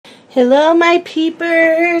Hello, my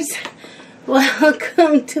peepers.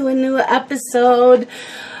 Welcome to a new episode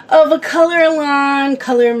of a color-along,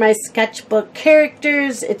 color my sketchbook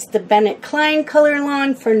characters. It's the Bennett Klein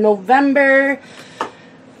color-along for November.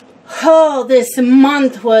 Oh, this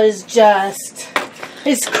month was just,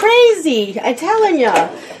 it's crazy. I'm telling you.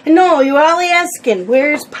 I know, you're all asking,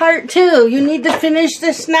 where's part 2? You need to finish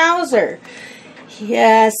the Shnauzer.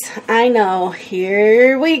 Yes, I know.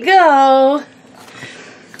 Here we go.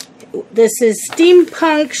 This is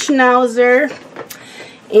Steampunk Shnauzer,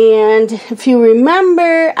 and if you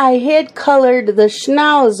remember, I had colored the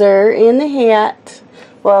Shnauzer in the hat,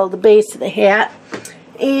 well, the base of the hat,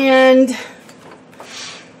 and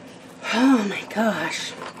oh my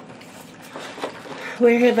gosh,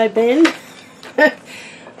 where have I been?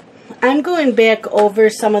 I'm going back over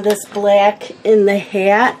some of this black in the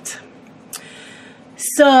hat.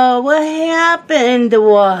 So what happened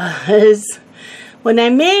was, when I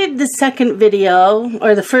made the second video,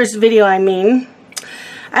 or the first video I mean,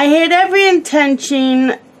 I had every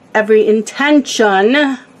intention of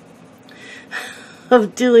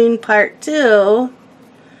doing part 2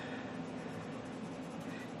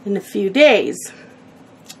 in a few days.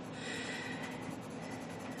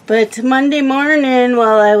 But Monday morning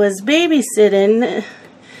while I was babysitting,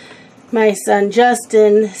 my son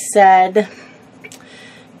Justin said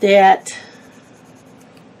that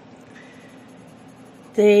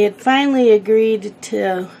they had finally agreed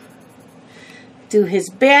to do his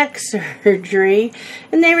back surgery,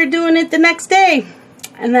 and they were doing it the next day.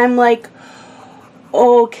 And I'm like,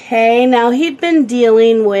 okay. Now, he'd been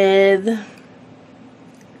dealing with,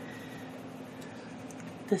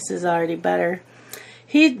 this is already better.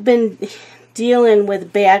 He'd been dealing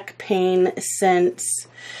with back pain since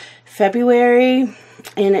February,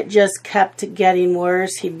 and it just kept getting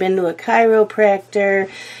worse. He'd been to a chiropractor.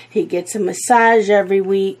 He gets a massage every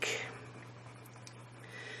week.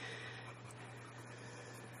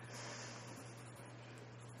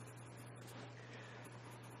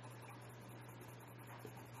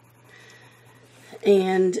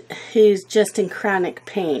 And he's just in chronic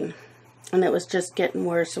pain. And it was just getting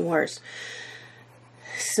worse and worse.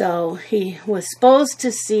 So he was supposed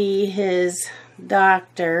to see his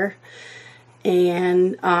doctor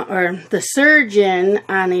and or the surgeon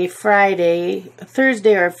on a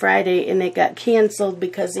Thursday or Friday, and it got canceled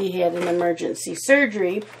because he had an emergency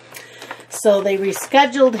surgery. So they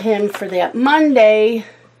rescheduled him for that Monday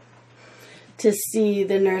to see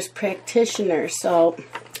the nurse practitioner. So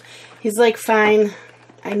he's like, fine,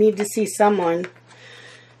 I need to see someone.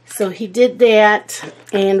 So he did that,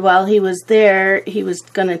 and while he was there, he was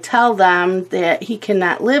going to tell them that he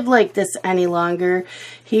cannot live like this any longer.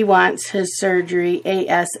 He wants his surgery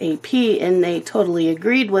ASAP, and they totally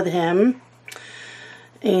agreed with him.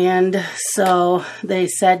 And so they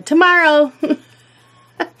said, tomorrow.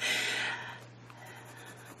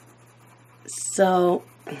 So,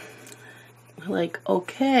 like,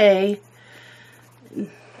 okay.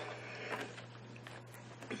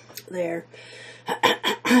 There.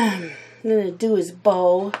 I'm going to do his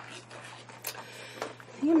bow. I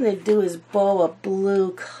think I'm going to do his bow a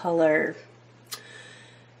blue color.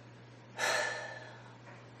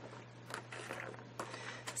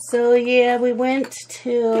 So yeah, we went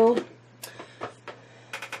to,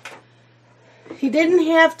 he didn't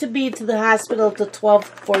have to be to the hospital till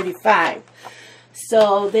 12:45.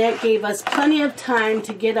 So that gave us plenty of time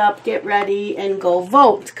to get up, get ready, and go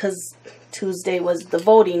vote, because Tuesday was the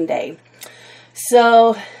voting day.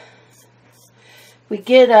 So we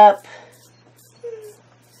get up,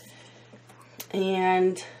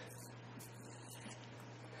 and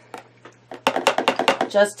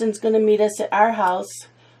Justin's going to meet us at our house.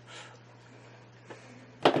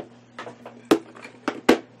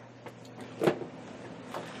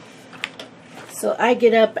 So I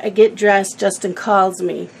get up, I get dressed, Justin calls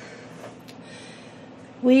me.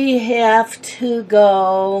 We have to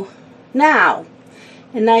go now.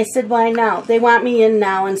 And I said, why now? They want me in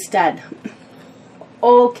now instead.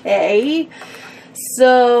 Okay.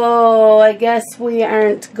 So I guess we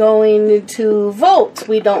aren't going to vote.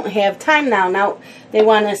 We don't have time now. Now they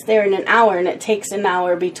want us there in an hour, and it takes an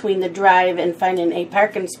hour between the drive and finding a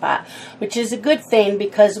parking spot, which is a good thing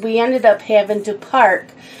because we ended up having to park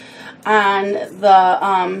on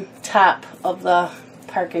the top of the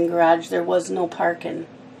parking garage. There was no parking.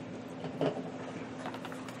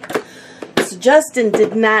 So Justin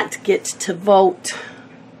did not get to vote.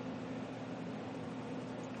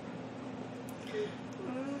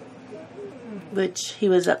 Which he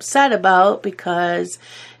was upset about because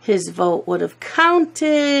his vote would have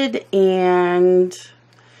counted, and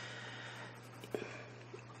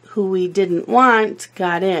who we didn't want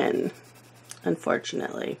got in,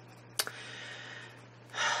 unfortunately.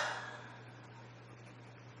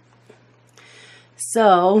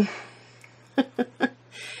 So,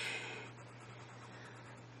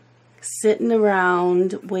 sitting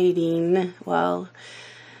around waiting while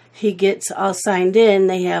he gets all signed in,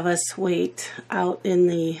 they have us wait out in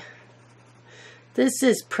the, this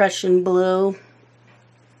is Prussian blue.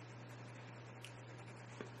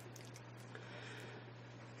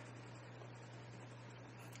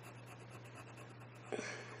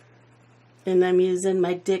 And I'm using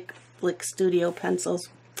my Dick Flick Studio pencils.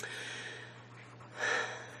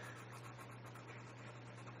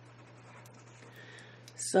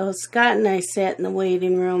 So Scott and I sat in the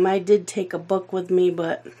waiting room. I did take a book with me,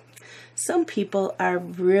 but some people are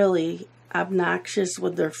really obnoxious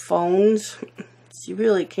with their phones. So you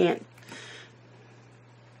really can't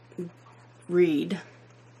read.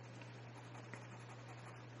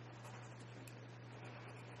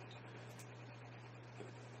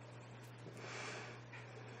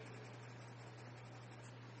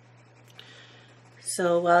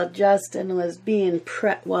 So while Justin was being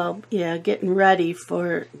getting ready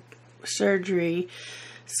for surgery,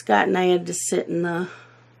 Scott and I had to sit in the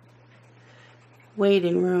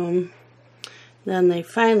waiting room. Then they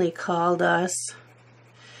finally called us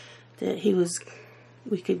that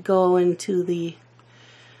we could go into the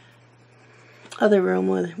other room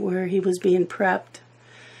where he was being prepped.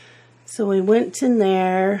 So we went in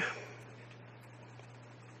there.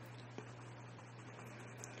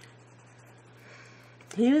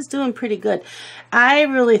 He was doing pretty good. I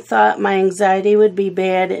really thought my anxiety would be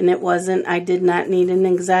bad, and it wasn't. I did not need an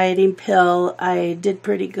anxiety pill. I did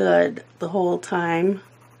pretty good the whole time.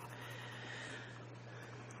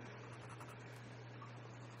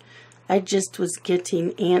 I just was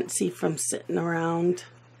getting antsy from sitting around.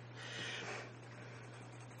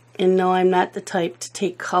 And no, I'm not the type to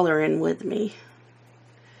take color in with me,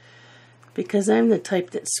 because I'm the type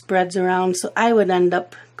that spreads around. So I would end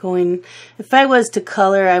up going, if I was to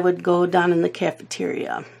color, I would go down in the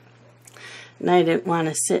cafeteria. And I didn't want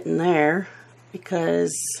to sit in there,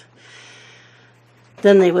 because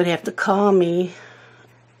then they would have to call me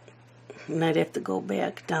and I'd have to go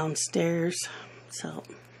back downstairs. So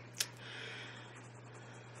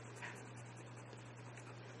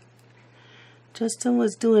Justin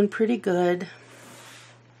was doing pretty good.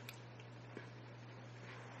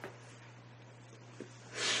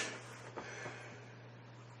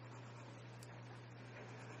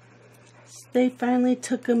 They finally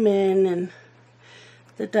took him in, and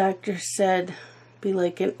the doctor said be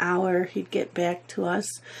like an hour he'd get back to us.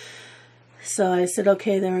 So I said,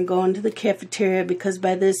 okay, then we're going to the cafeteria, because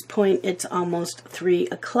by this point it's almost 3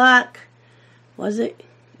 o'clock. Was it?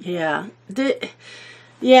 Yeah.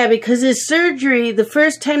 Yeah, because his surgery, the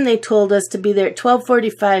first time they told us to be there at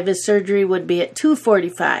 12:45, his surgery would be at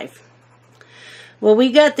 2:45. Well,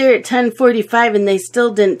 we got there at 10:45, and they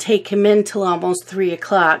still didn't take him in till almost 3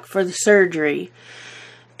 o'clock for the surgery.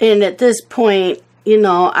 And at this point, you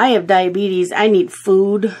know, I have diabetes. I need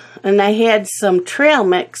food. And I had some trail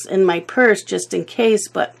mix in my purse just in case,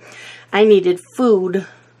 but I needed food.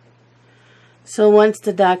 So once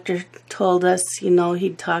the doctor told us, you know,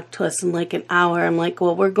 he'd talk to us in like an hour, I'm like,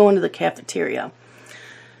 well, we're going to the cafeteria.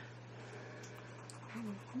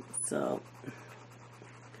 So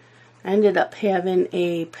I ended up having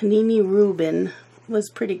a panini Reuben. It was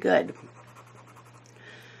pretty good.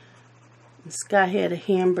 This guy had a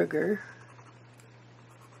hamburger.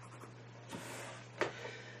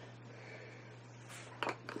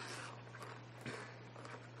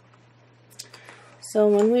 So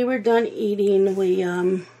when we were done eating, we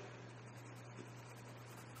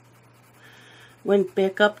went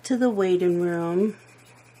back up to the waiting room.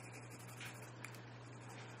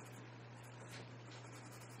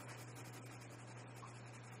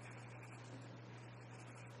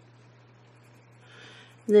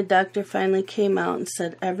 The doctor finally came out and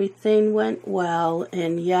said everything went well,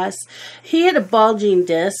 and yes, he had a bulging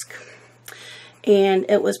disc, and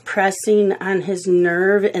it was pressing on his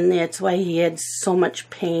nerve, and that's why he had so much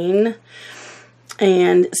pain.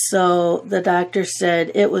 And so the doctor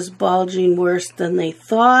said it was bulging worse than they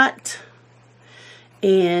thought,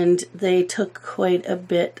 and they took quite a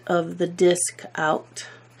bit of the disc out,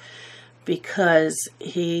 because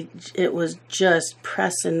it was just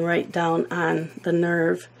pressing right down on the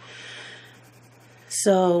nerve.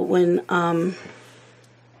 So when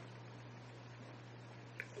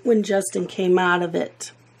Justin came out of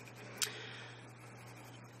it,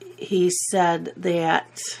 he said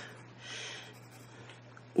that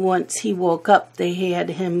once he woke up, they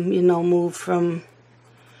had him, you know, move from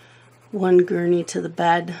one gurney to the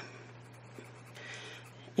bed.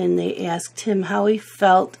 And they asked him how he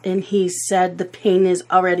felt, and he said the pain is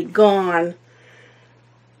already gone.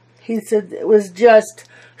 He said it was just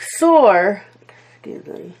sore. Excuse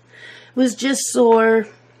me. It was just sore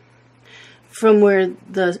from where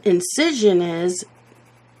the incision is,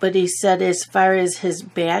 but he said as far as his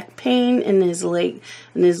back pain and his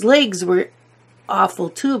legs were awful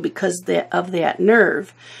too because of that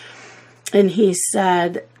nerve. And he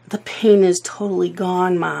said the pain is totally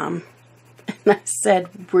gone, Mom. And I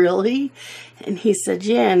said, really? And he said,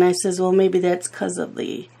 yeah. And I says, well, maybe that's because of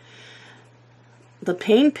the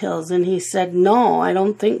pain pills. And he said, no, I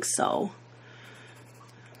don't think so.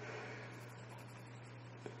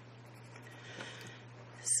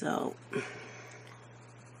 So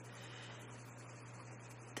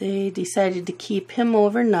they decided to keep him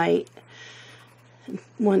overnight.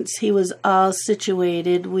 Once he was all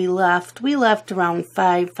situated, we left. We left around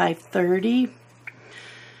 5:30.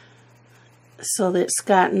 So that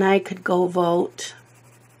Scott and I could go vote.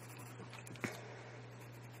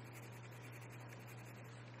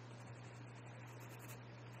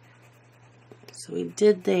 So we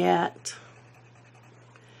did that.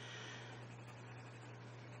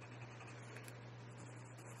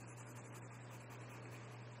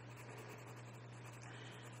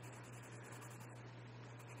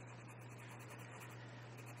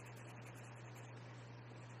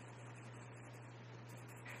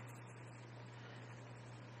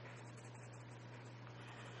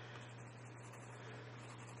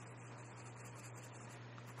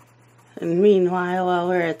 And meanwhile, while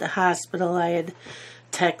we were at the hospital, I had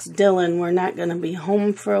texted Dylan, we're not going to be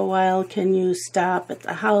home for a while. Can you stop at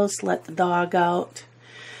the house, let the dog out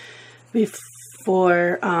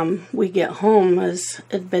before we get home, as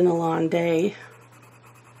it'd been a long day.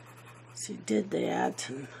 So he did that.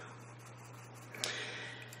 And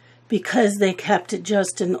because they kept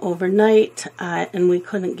Justin overnight and we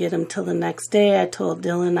couldn't get him till the next day, I told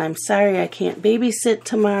Dylan, I'm sorry, I can't babysit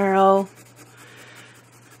tomorrow.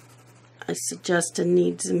 I said, Justin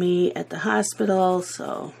needs me at the hospital,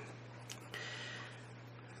 so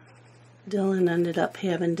Dylan ended up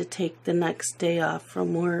having to take the next day off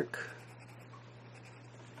from work.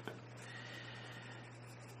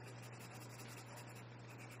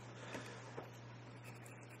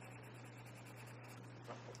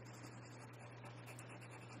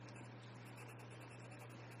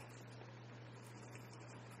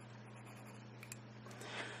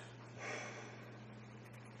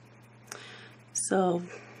 So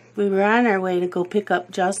we were on our way to go pick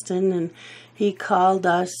up Justin, and he called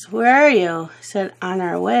us. Where are you? I said, on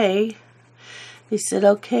our way. He said,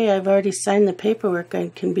 okay, I've already signed the paperwork. I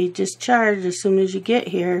can be discharged as soon as you get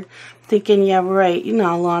here. Thinking, yeah, right. You know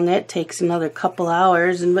how long that takes, another couple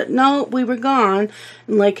hours. But no, we were gone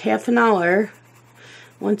in like half an hour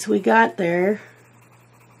once we got there.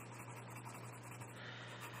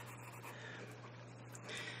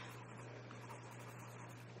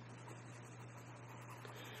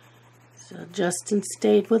 So Justin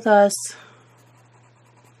stayed with us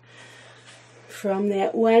from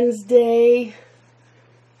that Wednesday,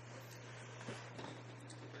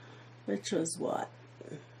 which was what?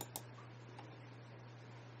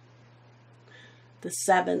 The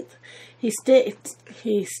 7th. He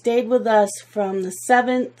stayed with us from the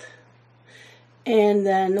 7th and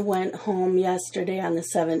then went home yesterday on the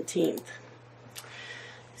 17th.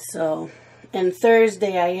 So, and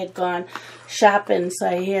Thursday I had gone shopping, so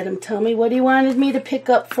I had him tell me what he wanted me to pick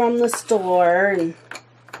up from the store and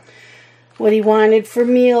what he wanted for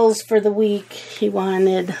meals for the week. He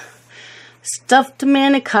wanted stuffed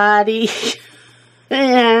manicotti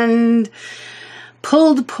and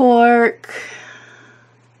pulled pork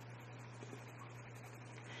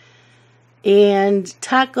and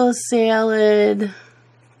taco salad. I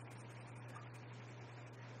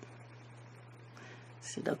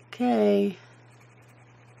said, okay.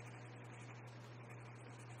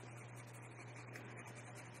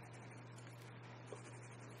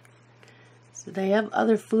 So they have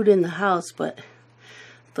other food in the house, but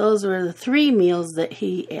those were the 3 meals that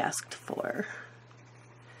he asked for.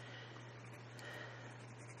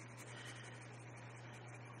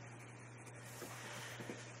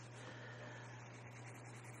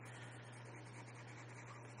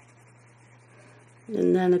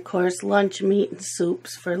 And then, of course, lunch meat and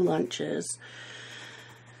soups for lunches.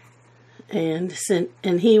 And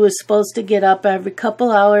he was supposed to get up every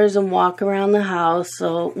couple hours and walk around the house.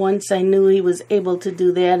 So once I knew he was able to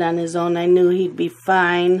do that on his own, I knew he'd be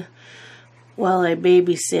fine while I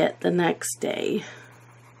babysat the next day.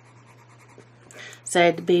 So I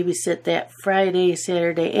had to babysit that Friday,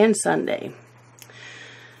 Saturday, and Sunday.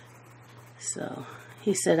 So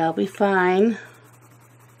he said, I'll be fine.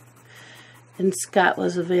 And Scott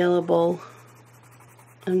was available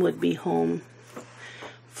and would be home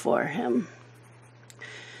for him.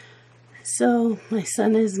 So my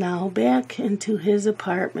son is now back into his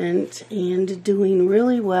apartment and doing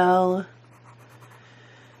really well.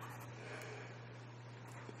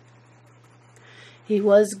 He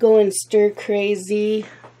was going stir crazy.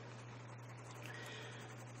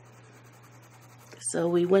 So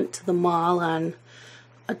we went to the mall on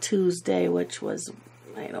a Tuesday, which was,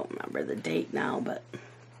 I don't remember the date now, but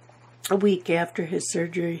a week after his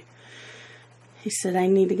surgery. He said, I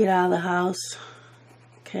need to get out of the house.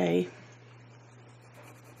 Okay.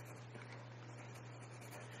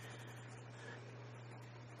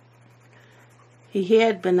 He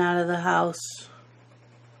had been out of the house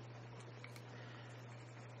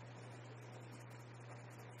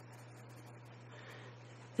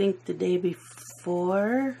I think the day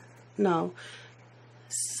before. No,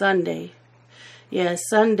 Sunday. Yeah,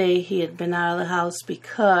 Sunday he had been out of the house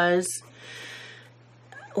because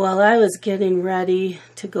while I was getting ready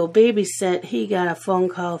to go babysit, he got a phone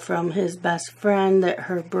call from his best friend that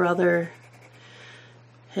her brother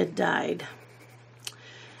had died.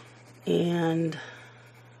 And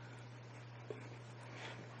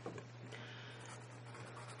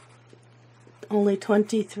only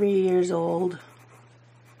 23 years old.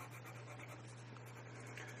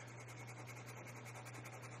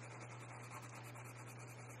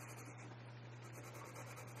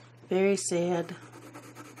 Very sad.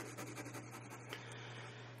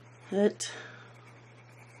 It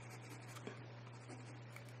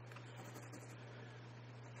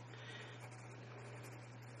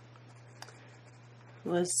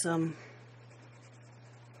was some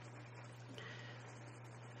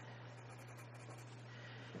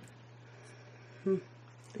I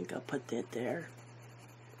think I'll put that there.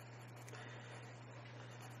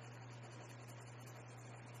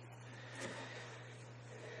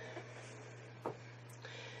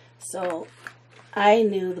 So I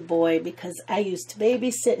knew the boy because I used to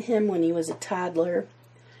babysit him when he was a toddler.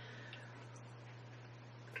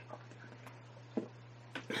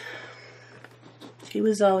 He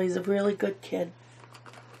was always a really good kid.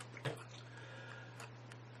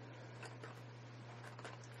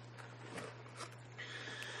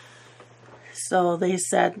 So they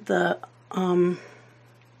said the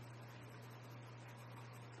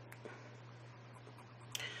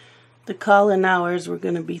call-in hours were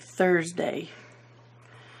going to be Thursday.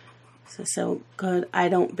 So I said, good, I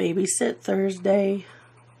don't babysit Thursday,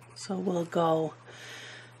 so we'll go.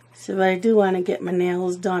 So but I do want to get my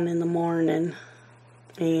nails done in the morning.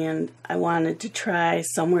 And I wanted to try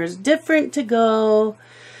somewhere different to go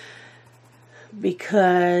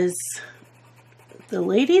because the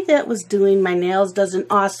lady that was doing my nails does an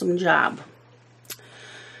awesome job.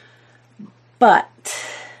 But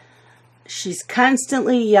she's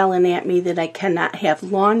constantly yelling at me that I cannot have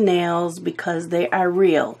long nails because they are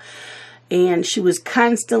real. And she was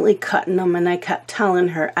constantly cutting them, and I kept telling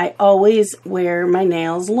her, I always wear my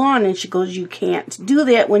nails long. And she goes, you can't do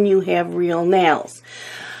that when you have real nails.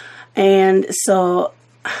 And so,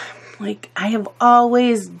 like, I have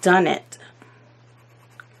always done it.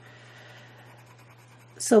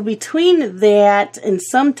 So between that, and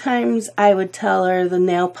sometimes I would tell her the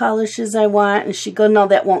nail polishes I want, and she'd go, no,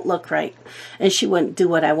 that won't look right. And she wouldn't do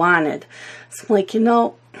what I wanted. So I'm like, you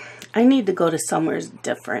know, I need to go to somewhere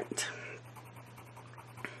different.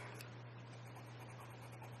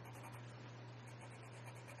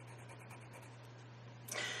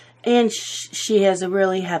 And she has a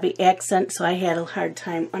really heavy accent, so I had a hard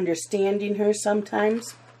time understanding her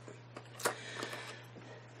sometimes.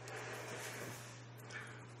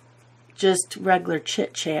 Just regular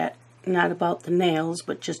chit-chat. Not about the nails,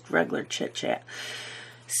 but just regular chit-chat.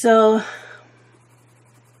 So,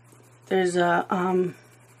 there's a,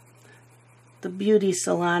 the beauty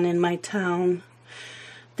salon in my town.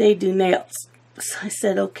 They do nails. So I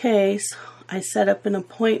said, okay. So I set up an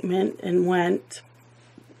appointment and went.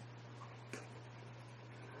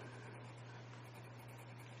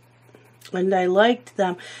 And I liked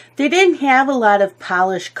them. They didn't have a lot of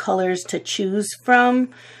polished colors to choose from,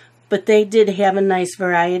 but they did have a nice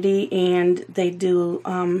variety, and they do,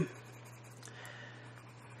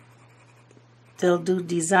 they'll do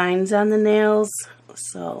designs on the nails.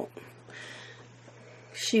 So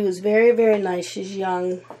she was very, very nice. She's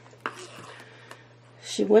young.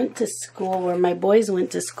 She went to school, or my boys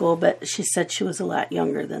went to school, but she said she was a lot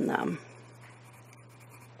younger than them.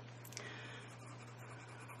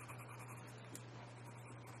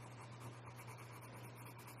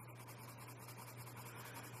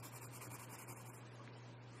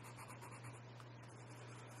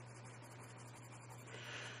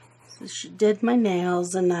 she did my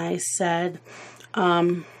nails, and I said,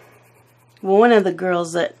 well, one of the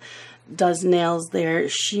girls that does nails there,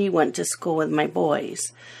 she went to school with my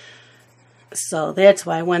boys. So that's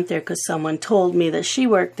why I went there, because someone told me that she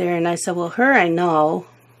worked there, and I said, well, her I know,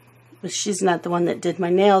 but she's not the one that did my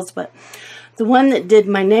nails. But the one that did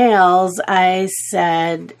my nails, I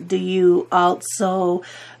said, do you also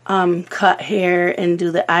cut hair and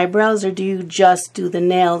do the eyebrows, or do you just do the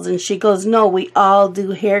nails? And she goes, no, we all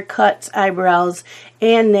do haircuts, eyebrows,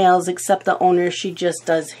 and nails, except the owner, she just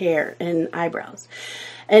does hair and eyebrows.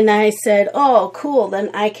 And I said, oh, cool, then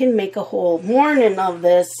I can make a whole morning of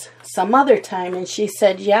this some other time. And she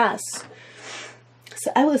said, yes.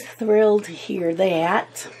 So I was thrilled to hear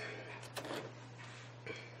that.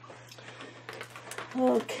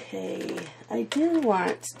 Okay, I do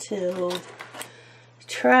want to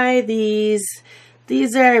try these.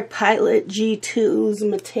 These are Pilot G2's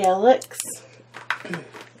metallics. I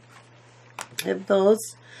have those.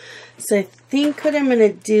 So I think what I'm going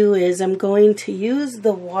to do is I'm going to use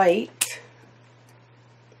the white.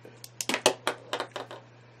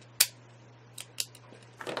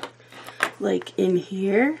 Like in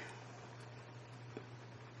here.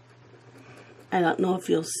 I don't know if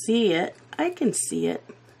you'll see it. I can see it.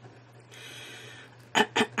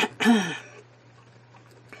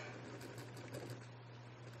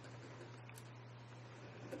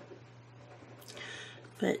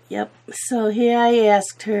 But, yep. So here I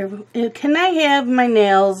asked her, can I have my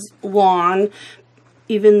nails long,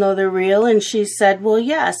 even though they're real? And she said, well,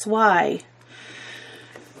 yes. Why?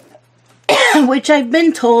 Which I've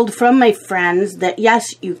been told from my friends that,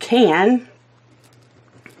 yes, you can.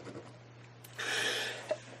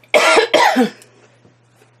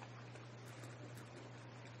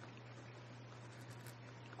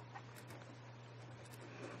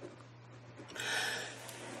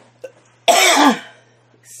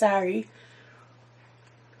 Sorry.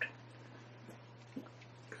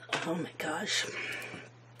 Oh my gosh.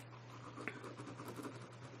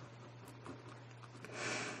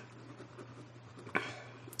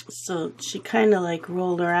 So she kind of like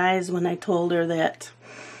rolled her eyes when I told her that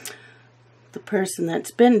the person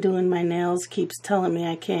that's been doing my nails keeps telling me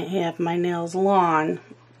I can't have my nails long,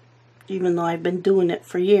 even though I've been doing it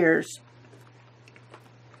for years.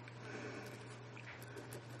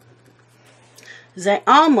 Because I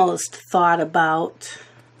almost thought about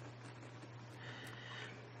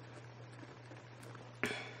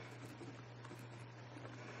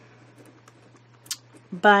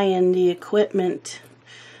buying the equipment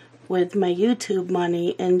with my YouTube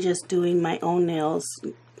money and just doing my own nails.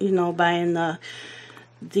 You know, buying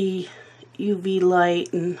the UV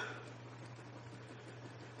light and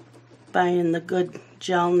buying the good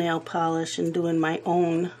gel nail polish and doing my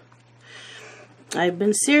own. I've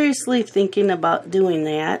been seriously thinking about doing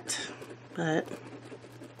that, but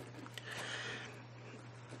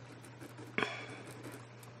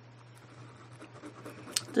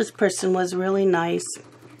this person was really nice.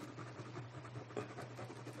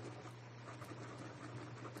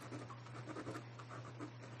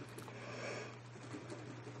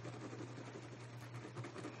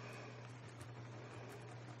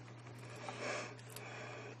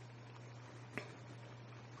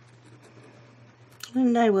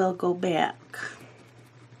 And I will go back.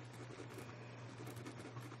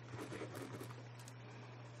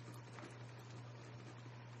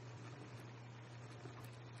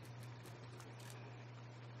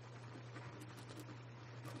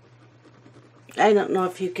 I don't know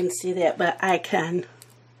if you can see that, but I can.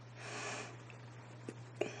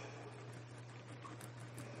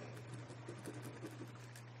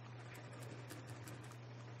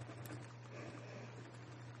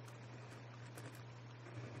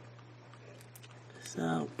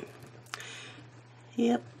 So,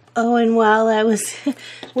 yep. Oh, and while I was,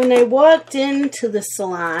 when I walked into the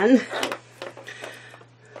salon,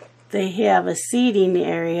 they have a seating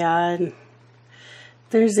area, and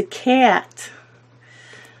there's a cat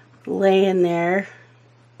laying there.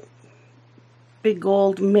 Big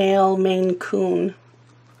old male Maine Coon.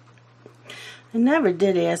 I never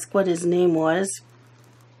did ask what his name was.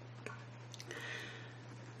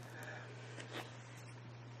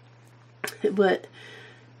 But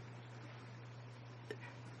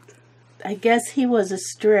I guess he was a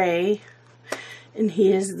stray, and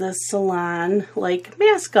he is the salon, like,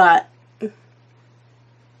 mascot.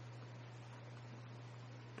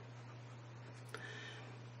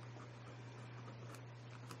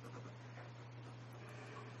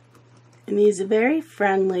 And he's very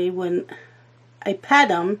friendly when I pet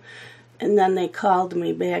him, And then they called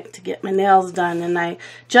me back to get my nails done, and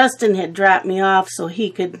Justin had dropped me off so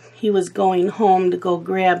he was going home to go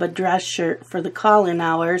grab a dress shirt for the call-in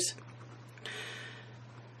hours.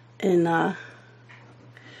 And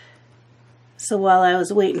so while I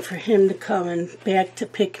was waiting for him to come and back to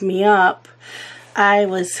pick me up, I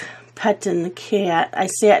was petting the cat. I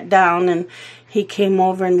sat down and he came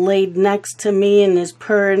over and laid next to me and is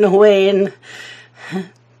purring away, and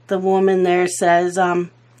the woman there says,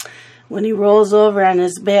 when he rolls over on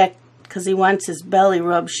his back because he wants his belly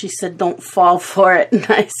rubbed, she said, "Don't fall for it." And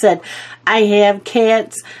I said, "I have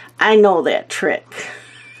cats. I know that trick."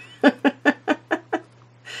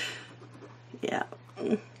 Yeah,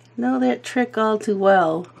 know that trick all too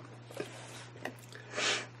well.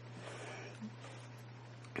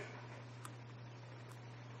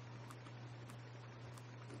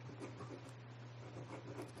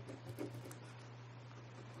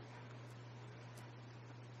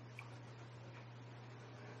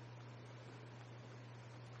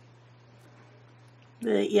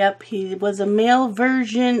 Yep, he was a male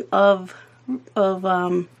version of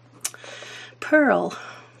Pearl.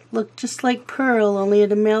 Looked just like Pearl, only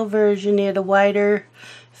had a male version. He had a wider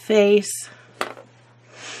face.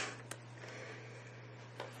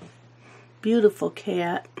 Beautiful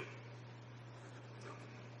cat.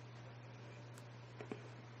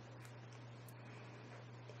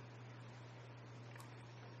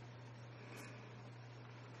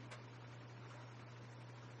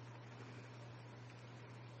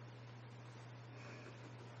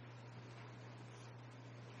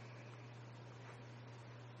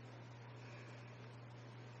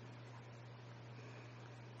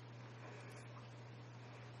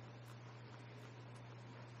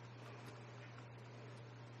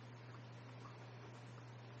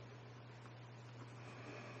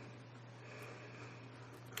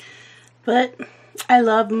 But I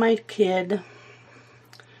love my kid,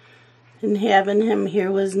 and having him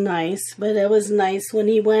here was nice. But it was nice when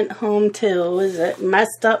he went home too. It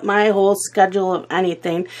messed up my whole schedule of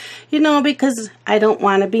anything, you know, because I don't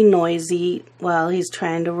want to be noisy while he's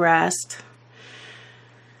trying to rest.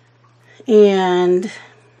 And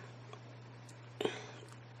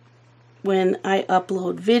when I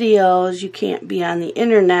upload videos, you can't be on the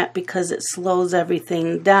internet because it slows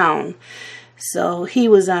everything down. So he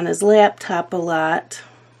was on his laptop a lot,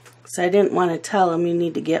 so I didn't want to tell him, you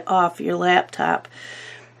need to get off your laptop.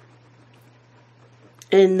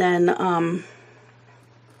 And then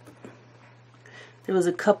there was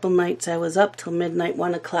a couple nights I was up till midnight,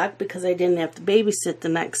 1 o'clock, because I didn't have to babysit the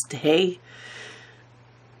next day.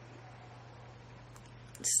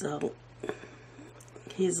 So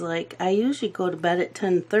he's like, I usually go to bed at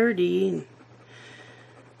 10:30.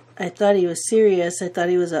 I thought he was serious. I thought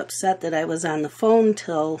he was upset that I was on the phone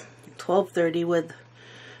till 12:30 with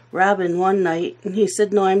Robin one night. And he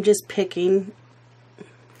said, "No, I'm just picking."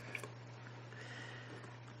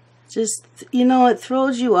 Just, you know, it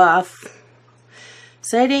throws you off.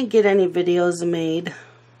 So I didn't get any videos made.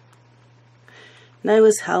 And I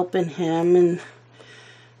was helping him and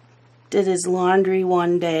did his laundry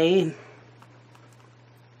one day.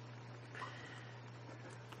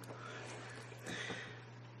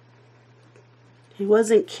 He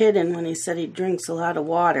wasn't kidding when he said he drinks a lot of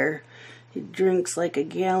water. He drinks like a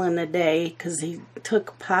gallon a day because he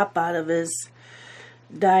took pop out of his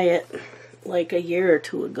diet like a year or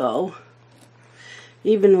two ago.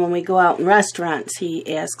 Even when we go out in restaurants,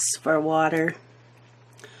 he asks for water.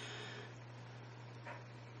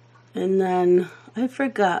 And then, I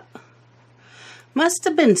forgot. Must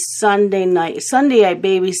have been Sunday night. Sunday I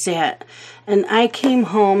babysat. And I came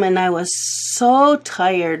home and I was so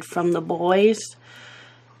tired from the boys.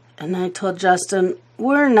 And I told Justin,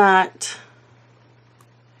 I'm not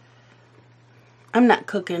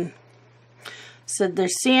cooking. Said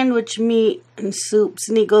there's sandwich meat and soups.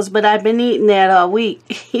 And he goes, but I've been eating that all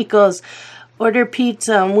week. He goes, order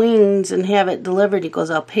pizza and wings and have it delivered. He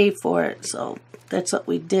goes, I'll pay for it. So that's what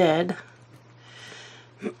we did.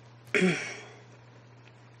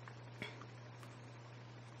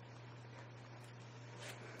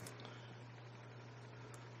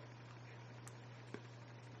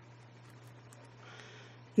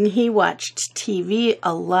 And he watched TV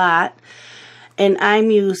a lot, and I'm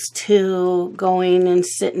used to going and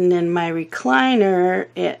sitting in my recliner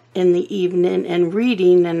in the evening and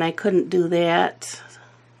reading, and I couldn't do that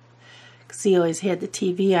because he always had the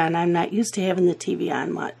TV on. I'm not used to having the TV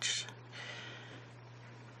on much.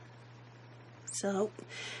 So,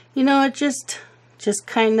 you know, it just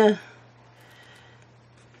kind of,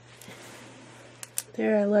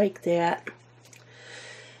 there, I like that.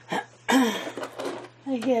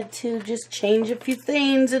 I had to just change a few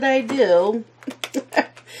things that I do.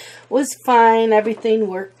 Was fine. Everything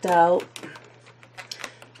worked out.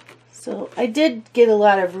 So I did get a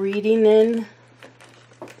lot of reading in,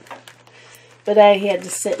 but I had to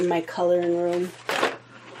sit in my coloring room.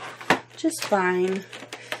 Just fine.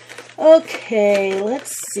 Okay,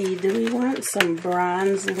 let's see. Do we want some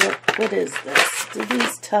bronze look? What is this? Do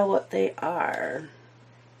these tell what they are?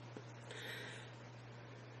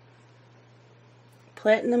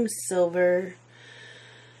 Platinum silver,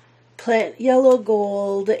 yellow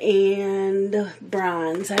gold, and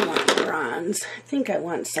bronze. I want bronze. I think I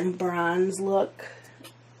want some bronze look.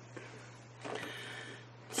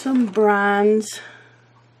 Some bronze.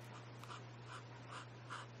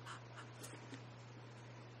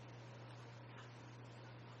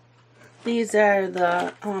 These are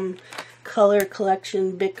the Color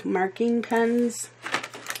Collection Bic marking pens,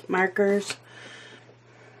 markers.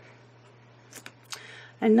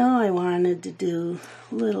 I know I wanted to do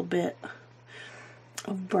a little bit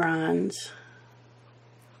of bronze.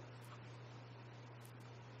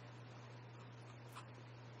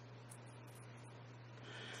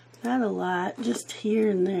 Not a lot, just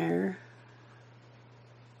here and there.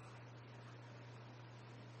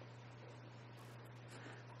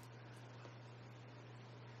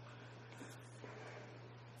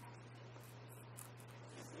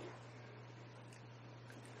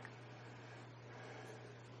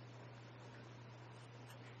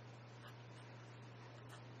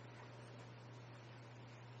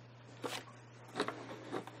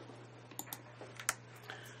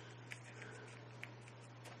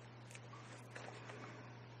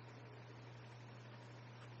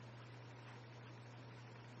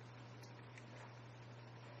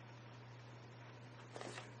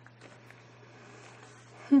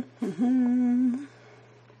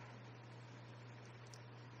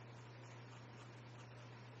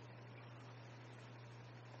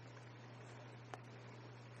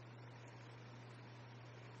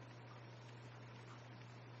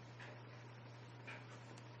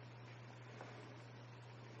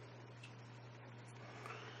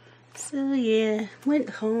 So yeah, went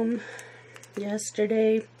home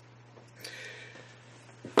yesterday.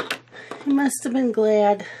 He must have been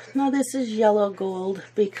glad. No, this is yellow gold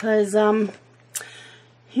because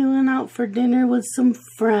he went out for dinner with some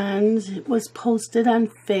friends. It was posted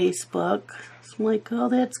on Facebook. So I'm like, oh,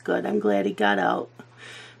 that's good. I'm glad he got out.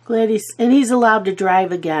 And he's allowed to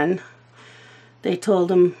drive again. They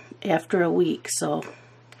told him after a week, so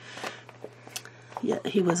yeah,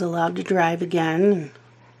 he was allowed to drive again.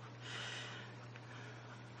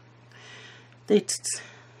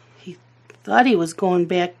 He thought he was going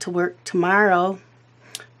back to work tomorrow,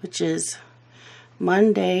 which is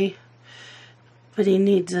Monday, but he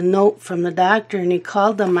needs a note from the doctor, and he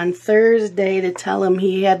called them on Thursday to tell him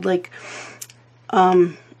he had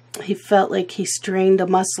he felt like he strained a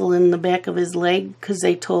muscle in the back of his leg because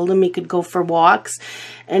they told him he could go for walks,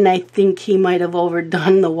 and I think he might have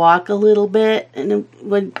overdone the walk a little bit, and it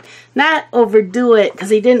would not overdo it because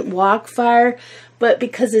he didn't walk far, but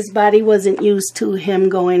because his body wasn't used to him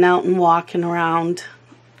going out and walking around,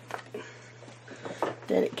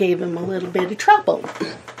 that it gave him a little bit of trouble.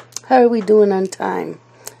 How are we doing on time?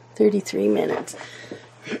 33 minutes.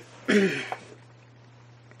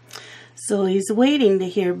 So he's waiting to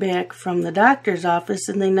hear back from the doctor's office,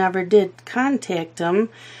 and they never did contact him.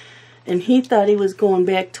 And he thought he was going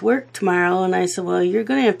back to work tomorrow, and I said, well, you're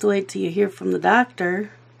going to have to wait till you hear from the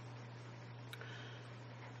doctor.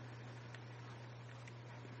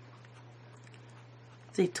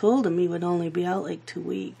 They told him he would only be out like 2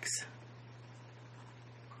 weeks.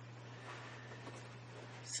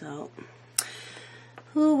 So,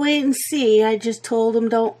 we'll wait and see. I just told him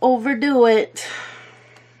don't overdo it.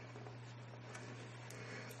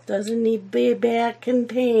 Doesn't need to be back in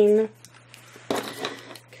pain.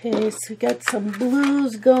 Okay, so we got some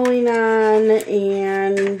blues going on,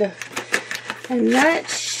 and I'm not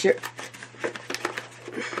sure.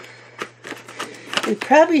 We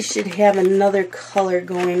probably should have another color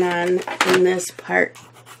going on in this part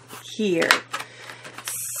here.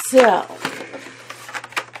 So,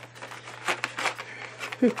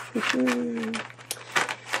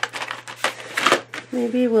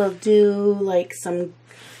 maybe we'll do like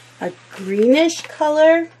a greenish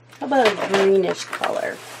color. How about a greenish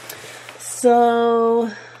color?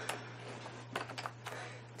 So,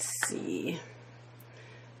 let's see.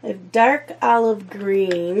 I have dark olive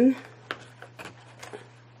green.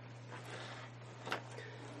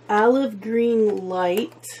 Olive green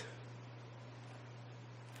light.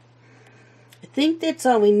 I think that's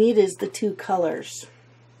all we need is the two colors.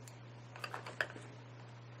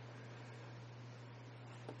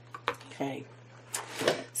 Okay.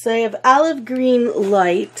 So I have olive green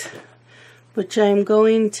light, which I'm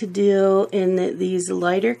going to do in these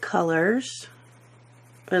lighter colors,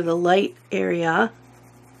 or the light area.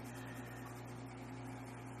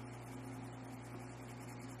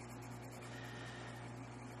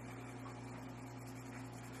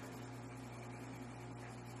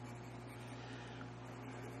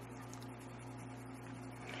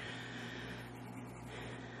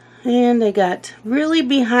 And I got really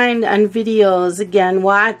behind on videos, again,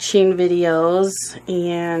 watching videos,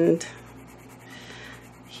 and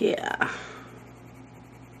yeah.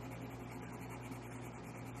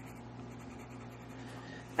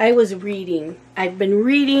 I was reading. I've been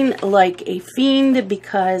reading like a fiend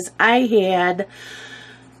because I had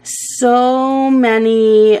so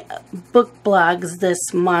many book blogs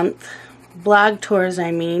this month, blog tours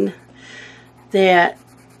I mean, that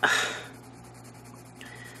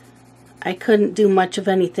I couldn't do much of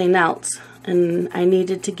anything else, and I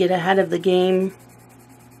needed to get ahead of the game,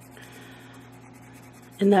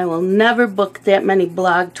 and I will never book that many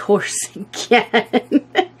blog tours again.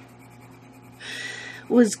 It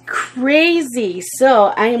was crazy.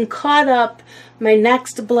 So I am caught up. My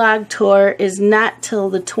next blog tour is not till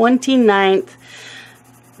the 29th.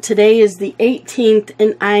 Today is the 18th,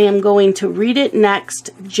 and I am going to read it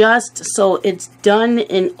next just so it's done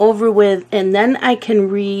and over with, and then I can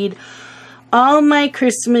read all my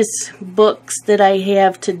Christmas books that I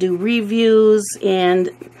have to do reviews, and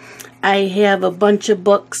I have a bunch of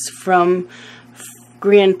books from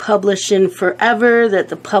Grand Publishing Forever that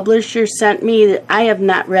the publisher sent me that I have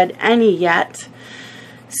not read any yet.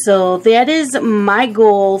 So that is my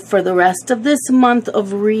goal for the rest of this month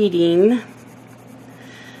of reading.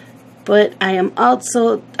 But I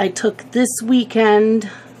took this weekend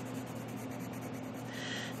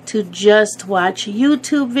to just watch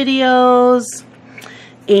YouTube videos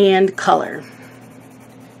and color.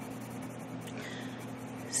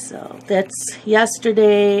 So that's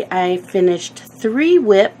yesterday. I finished 3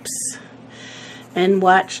 whips and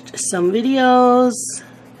watched some videos.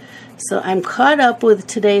 So I'm caught up with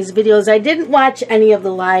today's videos. I didn't watch any of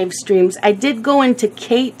the live streams. I did go into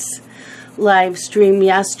Kate's live stream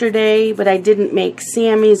yesterday, but I didn't make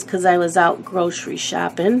Sammy's because I was out grocery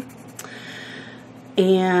shopping.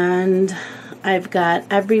 And I've got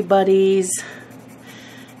everybody's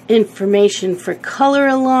information for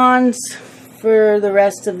color-alongs for the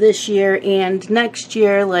rest of this year and next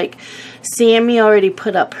year. Like Sammy already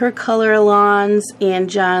put up her color-alongs, and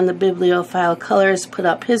John, the Bibliophile Colors, put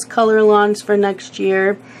up his color-alongs for next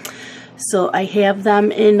year. So I have them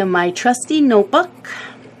in my trusty notebook.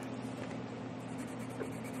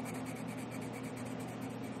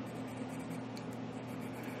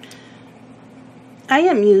 I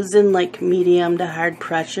am using like medium to hard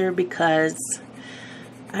pressure because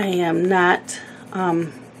I am not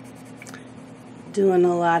doing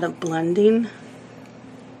a lot of blending.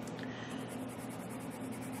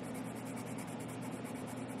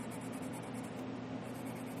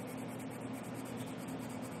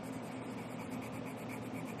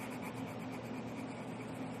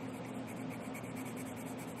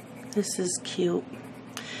 This is cute.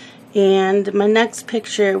 And my next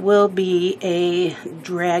picture will be a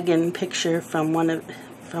dragon picture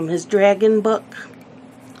from his dragon book.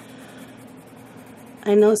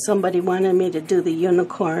 I know somebody wanted me to do the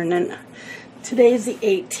unicorn, and today's the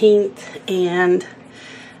 18th, and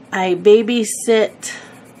I babysit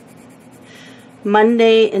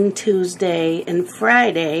Monday and Tuesday and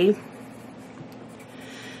Friday.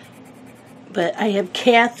 But I have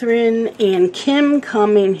Catherine and Kim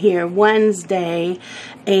coming here Wednesday,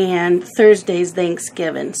 and Thursday's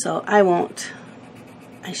Thanksgiving, so I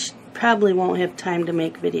probably won't have time to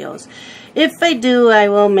make videos. If I do, I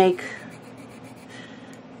will make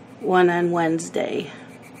one on Wednesday.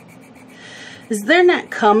 They're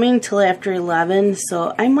not coming till after 11,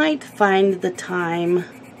 so I might find the time.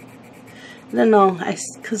 I don't know,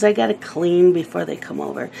 because I got to clean before they come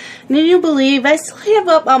over. And can you believe I still have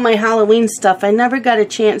up all my Halloween stuff? I never got a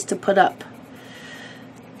chance to put up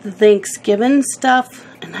the Thanksgiving stuff,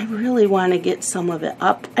 and I really want to get some of it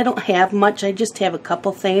up. I don't have much. I just have a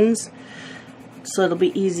couple things, so it'll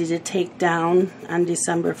be easy to take down on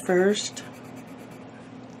December 1st.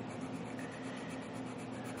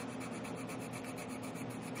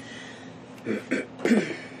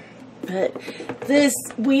 But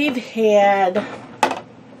we've had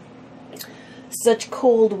such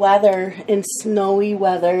cold weather and snowy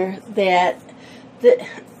weather that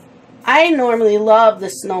I normally love the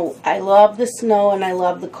snow. I love the snow and I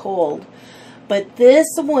love the cold. But this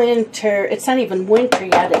winter, it's not even winter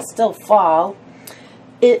yet, it's still fall.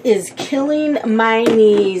 It is killing my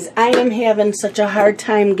knees. I am having such a hard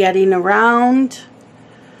time getting around.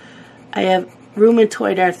 I have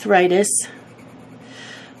rheumatoid arthritis,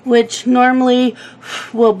 which normally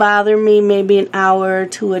will bother me maybe an hour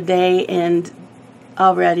to a day, and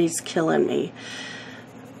already it's killing me.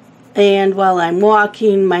 And while I'm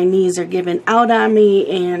walking, my knees are giving out on me,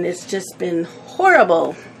 and it's just been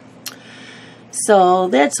horrible. So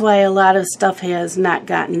that's why a lot of stuff has not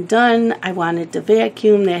gotten done. I wanted to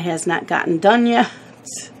vacuum. That has not gotten done yet.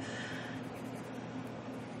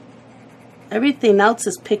 Everything else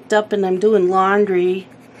is picked up, and I'm doing laundry.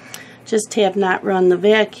 Just have not run the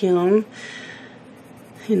vacuum.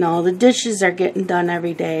 You know, the dishes are getting done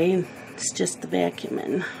every day. It's just the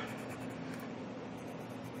vacuuming.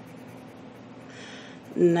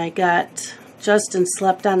 And I got Justin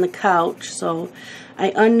slept on the couch, so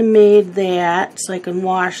I unmade that so I can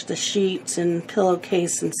wash the sheets and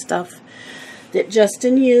pillowcase and stuff that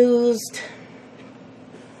Justin used.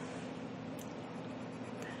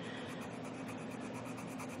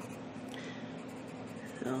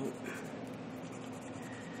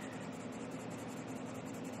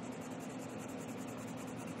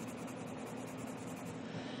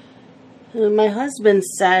 My husband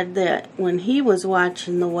said that when he was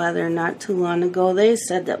watching the weather not too long ago, they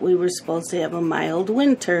said that we were supposed to have a mild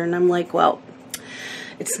winter. And I'm like, well,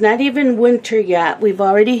 it's not even winter yet. We've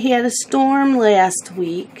already had a storm last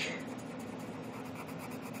week.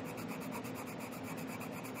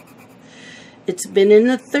 It's been in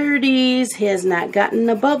the 30s, has not gotten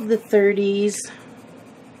above the 30s.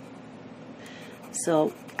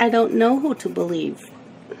 So I don't know who to believe.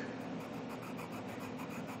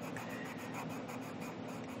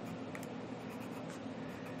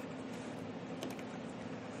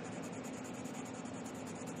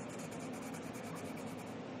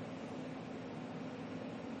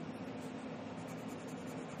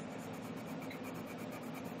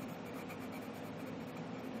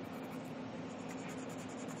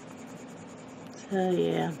 So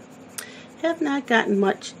yeah, have not gotten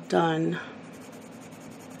much done.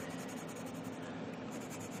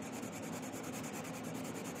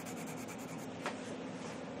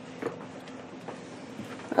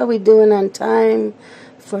 Are we doing on time?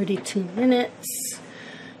 42 minutes.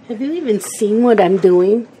 Have you even seen what I'm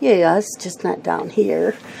doing? Yeah, it's just not down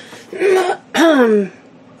here.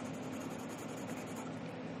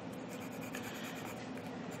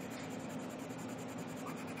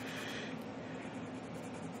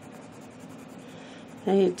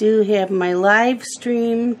 I do have my live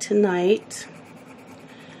stream tonight.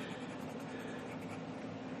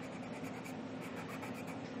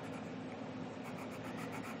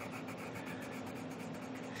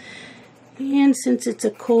 And since it's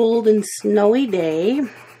a cold and snowy day,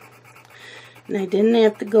 and I didn't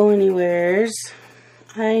have to go anywheres,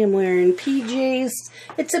 I am wearing PJs.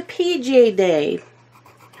 It's a PJ day.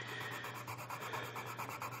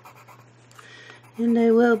 And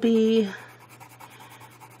I will be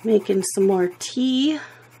making some more tea.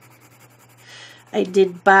 I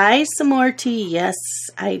did buy some more tea. Yes,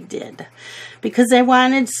 I did. Because I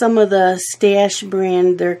wanted some of the Stash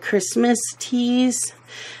brand, their Christmas teas.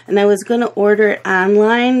 And I was going to order it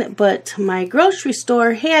online, but my grocery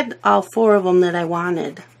store had all 4 of them that I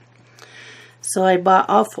wanted. So I bought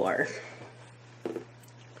all 4.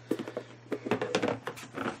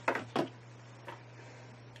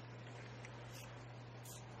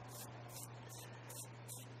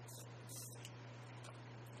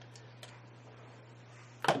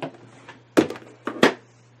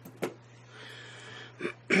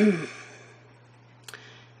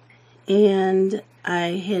 And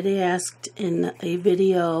I had asked in a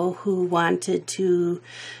video who wanted to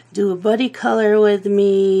do a buddy color with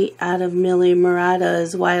me out of Millie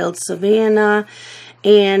Murata's Wild Savannah,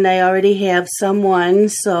 and I already have someone,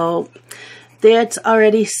 so that's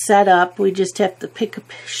already set up. We just have to pick a,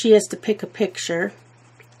 she has to pick a picture.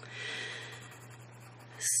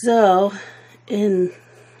 So in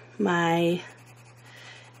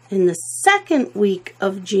the second week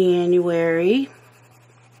of January,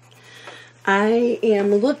 I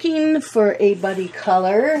am looking for a buddy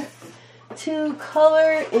color to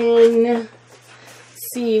color in. Let's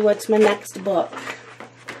see, what's my next book?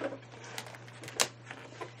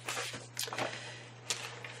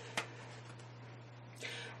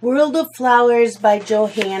 World of Flowers by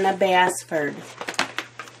Johanna Basford.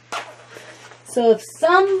 So if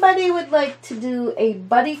somebody would like to do a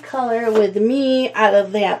buddy color with me out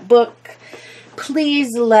of that book,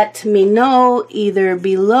 please let me know either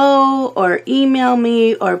below or email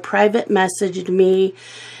me or private message me.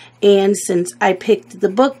 And since I picked the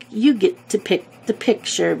book, you get to pick the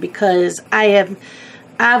picture, because I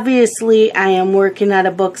Obviously, I am working out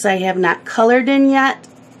of books I have not colored in yet.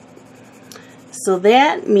 So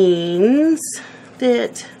that means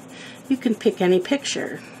that you can pick any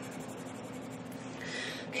picture.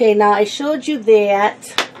 Okay, now I showed you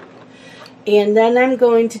that. And then I'm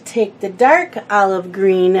going to take the dark olive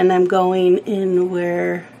green and I'm going in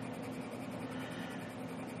where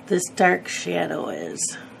this dark shadow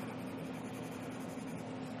is.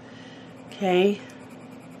 Okay.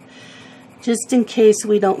 Just in case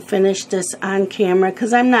we don't finish this on camera,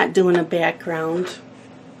 because I'm not doing a background.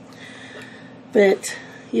 But,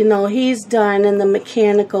 you know, he's done and the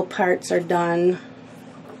mechanical parts are done.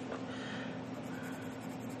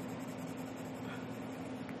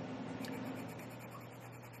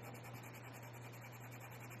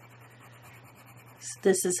 So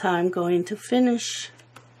this is how I'm going to finish.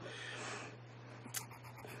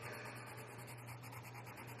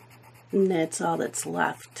 And that's all that's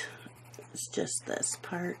left. It's just this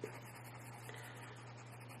part.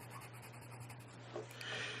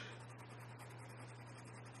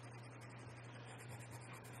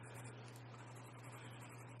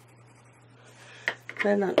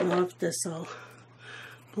 I don't know if this will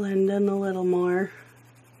blend in a little more.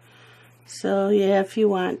 So yeah, if you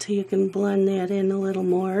want to, you can blend that in a little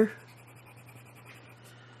more.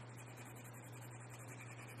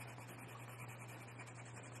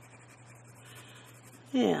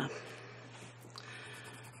 Yeah.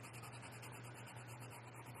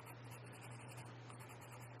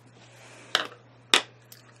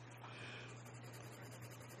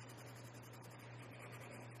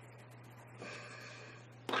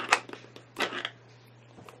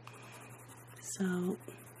 So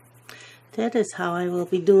that is how I will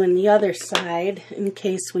be doing the other side in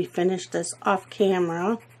case we finish this off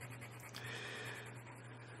camera.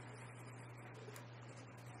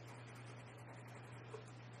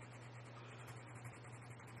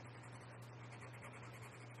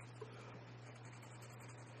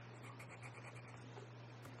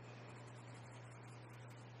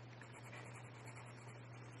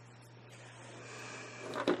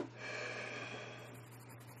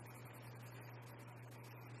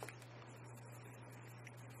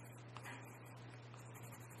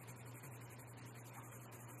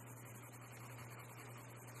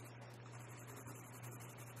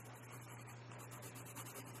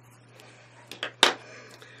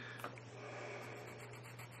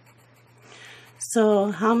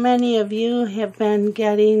 So how many of you have been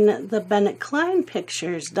getting the Bennett Klein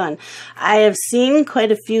pictures done? I have seen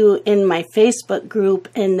quite a few in my Facebook group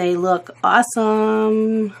and they look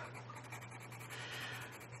awesome.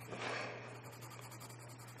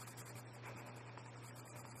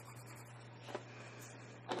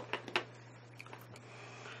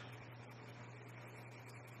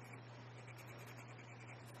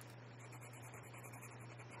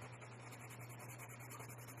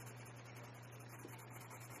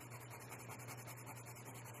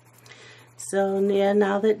 So yeah,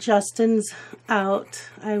 now that Justin's out,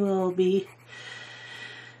 I will be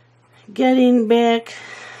getting back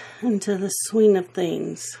into the swing of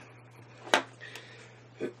things.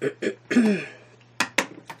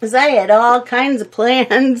 Because I had all kinds of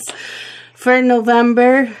plans for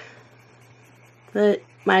November, but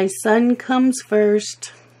my son comes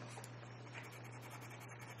first.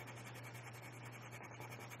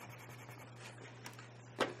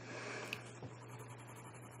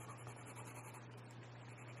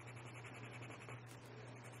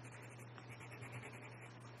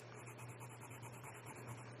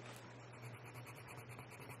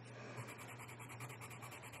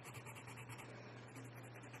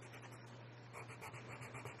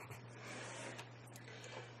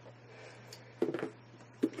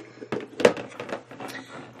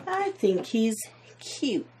 I think he's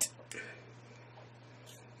cute.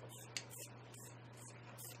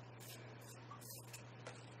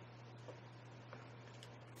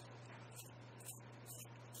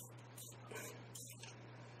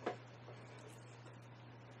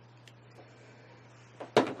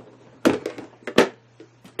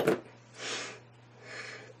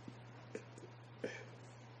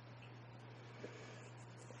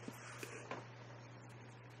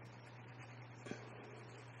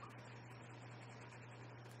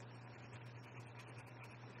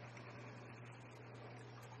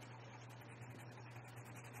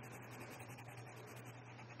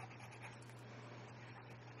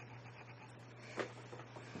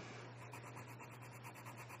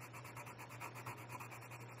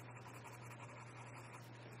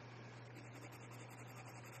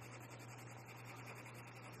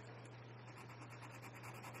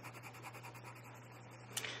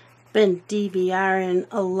 Been DVRing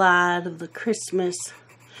a lot of the Christmas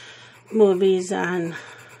movies on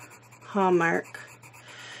Hallmark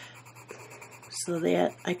so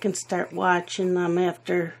that I can start watching them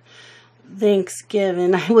after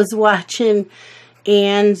Thanksgiving. I was watching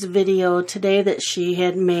Anne's video today that she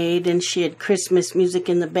had made, and she had Christmas music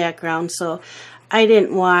in the background, so I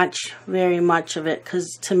didn't watch very much of it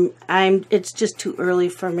because it's just too early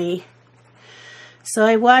for me. So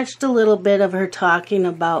I watched a little bit of her talking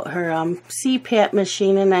about her CPAP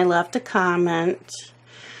machine, and I left a comment,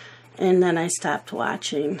 and then I stopped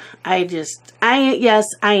watching. Yes,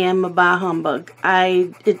 I am a bah humbug.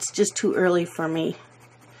 It's just too early for me.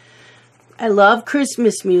 I love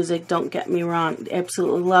Christmas music, don't get me wrong.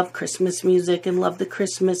 Absolutely love Christmas music and love the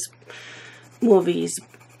Christmas movies.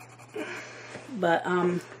 But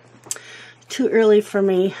too early for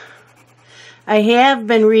me. I have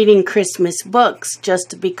been reading Christmas books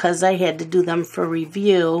just because I had to do them for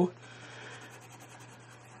review.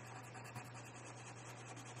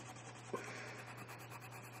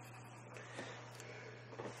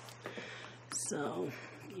 So,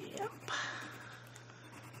 yep.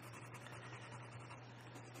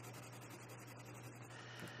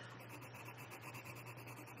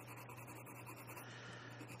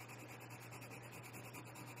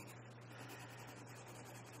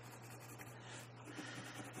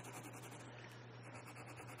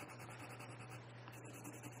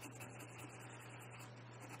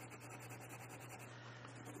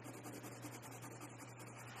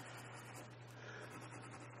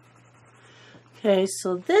 Okay,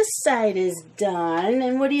 so this side is done,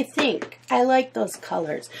 and what do you think? I like those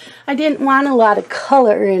colors. I didn't want a lot of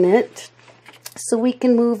color in it, so we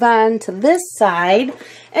can move on to this side,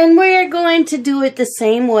 and we're going to do it the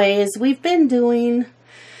same way as we've been doing.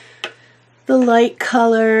 The light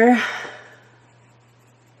color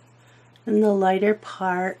and the lighter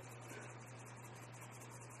part.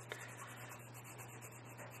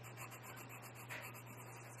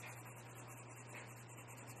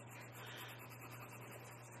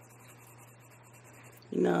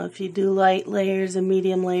 You know, if you do light layers and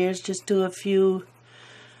medium layers, just do a few,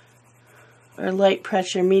 or light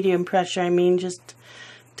pressure, medium pressure, I mean, just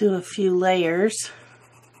do a few layers.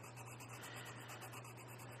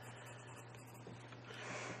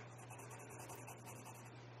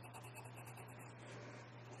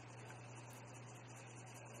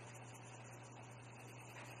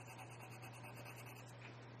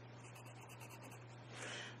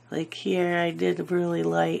 Like here, I did really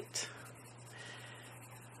light.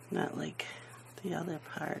 Not like the other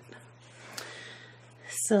part.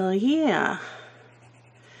 So yeah,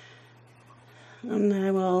 and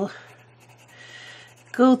I will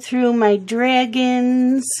go through my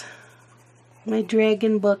dragons, my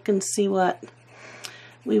dragon book, and see what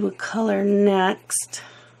we would color next.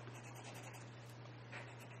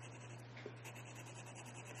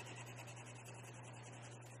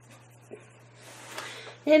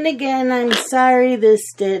 And again, I'm sorry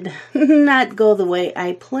this did not go the way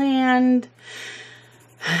I planned.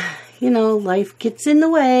 You know, life gets in the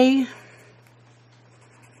way.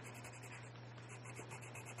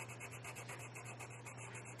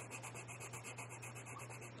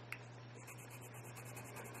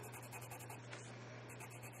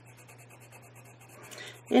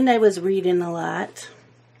 And I was reading a lot.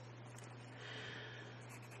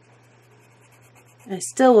 I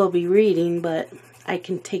still will be reading, but I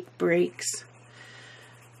can take breaks.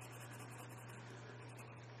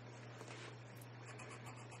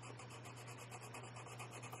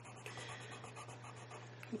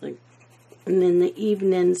 And in the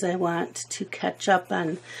evenings I want to catch up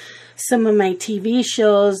on some of my TV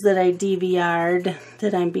shows that I DVR'd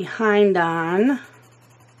that I'm behind on.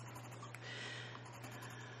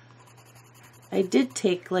 I did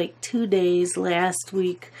take like 2 days last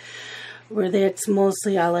week where that's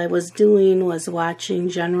mostly all I was doing was watching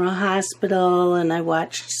General Hospital, and I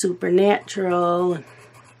watched Supernatural.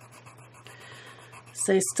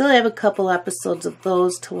 So I still have a couple episodes of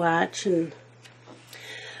those to watch, and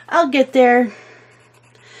I'll get there.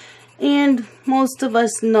 And most of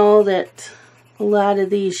us know that a lot of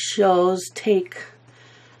these shows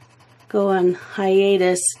go on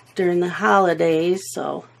hiatus during the holidays,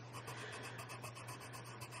 so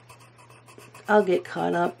I'll get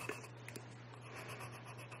caught up.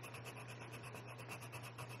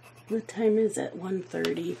 What time is it?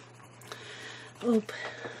 1:30. Oop.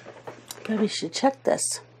 Probably should check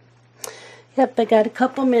this. Yep, I got a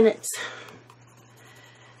couple minutes.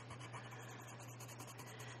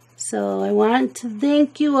 So I want to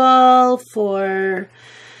thank you all for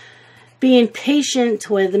being patient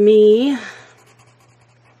with me.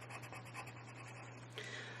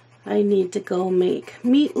 I need to go make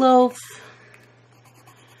meatloaf.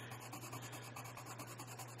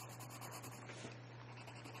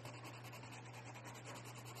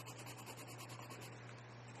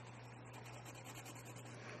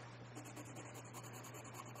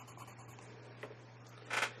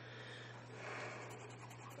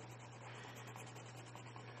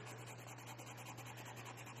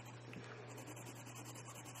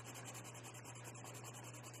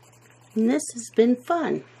 And this has been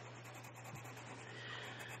fun.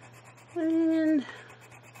 And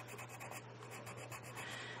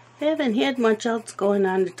I haven't had much else going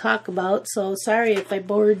on to talk about, so sorry if I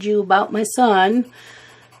bored you about my son.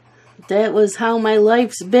 That was how my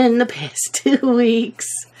life's been the past 2 weeks.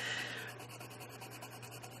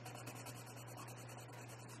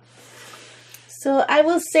 So I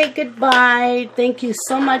will say goodbye. Thank you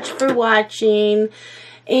so much for watching.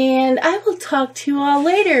 And I will talk to you all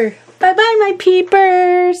later. Bye-bye, my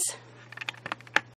peepers.